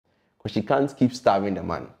Because she can't keep starving the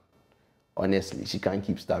man. Honestly, she can't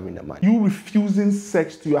keep starving the man. You refusing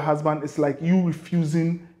sex to your husband is like you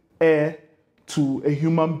refusing air to a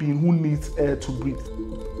human being who needs air to breathe.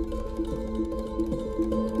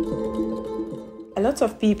 A lot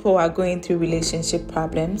of people are going through relationship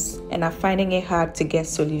problems and are finding it hard to get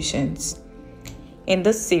solutions. In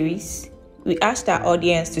this series, we asked our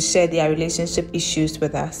audience to share their relationship issues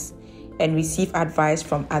with us and receive advice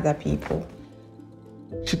from other people.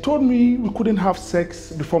 She told me we couldn't have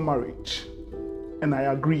sex before marriage, and I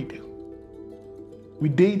agreed. We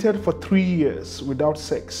dated for 3 years without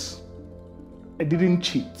sex. I didn't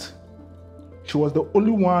cheat. She was the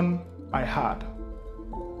only one I had.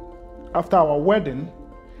 After our wedding,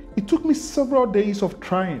 it took me several days of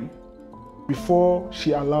trying before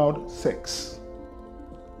she allowed sex.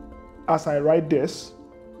 As I write this,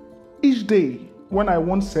 each day when I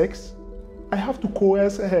want sex, I have to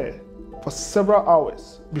coerce her for several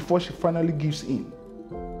hours before she finally gives in.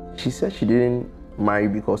 She said she didn't marry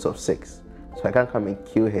because of sex, so I can't come and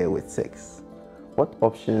kill her with sex. What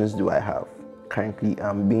options do I have? Currently,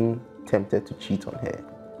 I'm being tempted to cheat on her.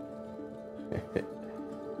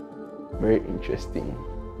 Very interesting.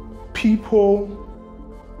 People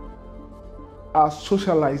are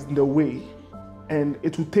socialized in the way, and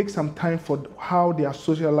it will take some time for how they are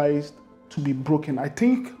socialized to be broken. I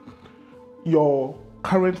think your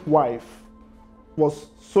current wife was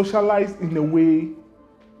socialized in a way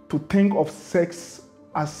to think of sex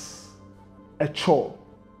as a chore,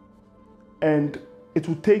 and it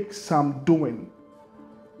will take some doing.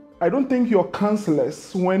 I don't think your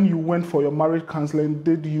counselors, when you went for your marriage counseling,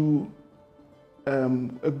 did you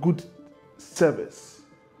a good service,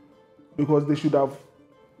 because they should have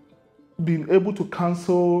been able to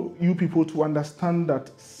counsel you people to understand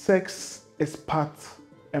that sex is part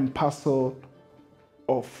and parcel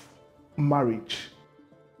of marriage.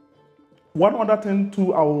 One other thing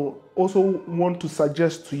too I will also want to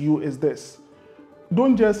suggest to you is this: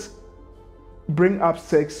 don't just bring up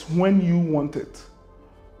sex when you want it.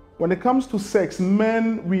 When it comes to sex,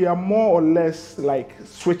 men, we are more or less like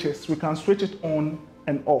switches. We can switch it on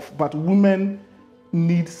and off, but women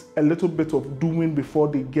needs a little bit of doing before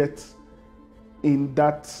they get in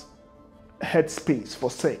that headspace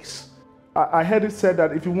for sex. I heard it said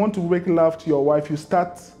that if you want to make love to your wife, you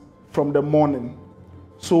start from the morning.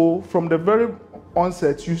 So from the very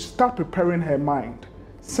onset, you start preparing her mind.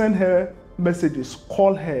 Send her messages,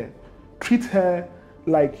 call her, treat her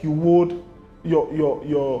like you would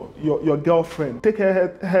your girlfriend. Take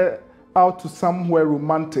her out to somewhere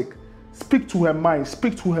romantic. Speak to her mind,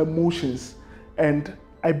 speak to her emotions, and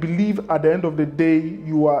I believe at the end of the day,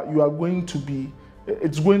 you are going to be,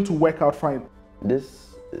 it's going to work out fine.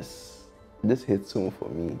 This hits home for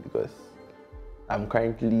me because I'm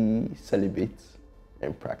currently celibate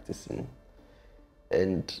and practicing,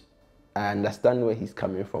 and I understand where he's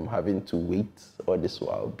coming from, having to wait all this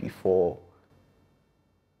while before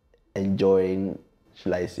enjoying,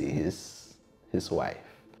 shall I say, his wife.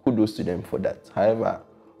 Kudos to them for that. However,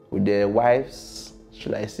 with their wives,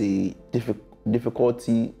 shall I say,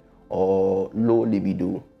 difficulty or low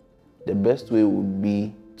libido, the best way would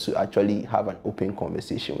be to actually have an open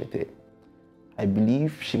conversation with her. I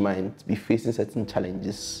believe she might be facing certain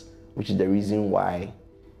challenges, which is the reason why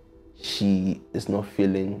she is not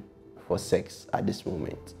feeling for sex at this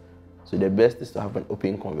moment. So the best is to have an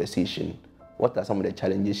open conversation. What are some of the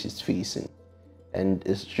challenges she's facing? And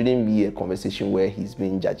it shouldn't be a conversation where he's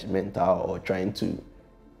being judgmental or trying to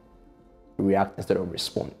react instead of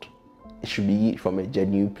respond. It should be from a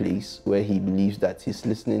genuine place where he believes that he's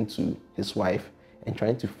listening to his wife and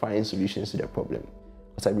trying to find solutions to the problem.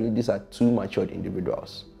 Because I believe these are two matured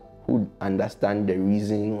individuals who understand the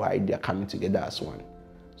reason why they're coming together as one.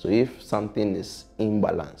 So if something is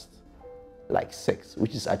imbalanced, like sex,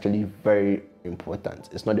 which is actually very important,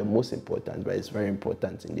 it's not the most important, but it's very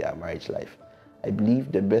important in their marriage life, I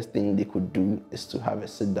believe the best thing they could do is to have a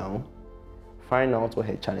sit down, find out what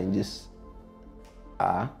her challenges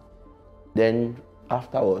are, then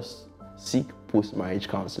afterwards seek post-marriage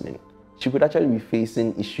counseling. She could actually be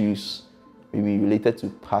facing issues maybe related to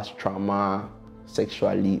past trauma,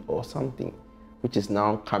 sexually or something, which is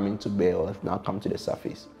now coming to bear or now come to the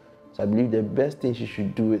surface. So I believe the best thing she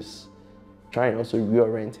should do is try and also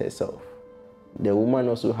reorient herself. The woman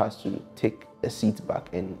also has to take a seat back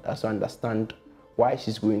and also understand why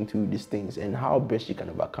she's going through these things and how best she can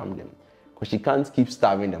overcome them. Because she can't keep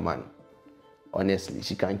starving the man. Honestly,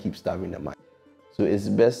 she can't keep starving the man. So it's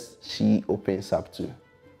best she opens up to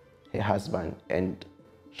her husband and,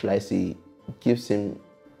 shall I say, gives him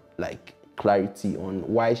like clarity on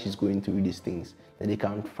why she's going through these things, that they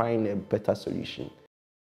can find a better solution.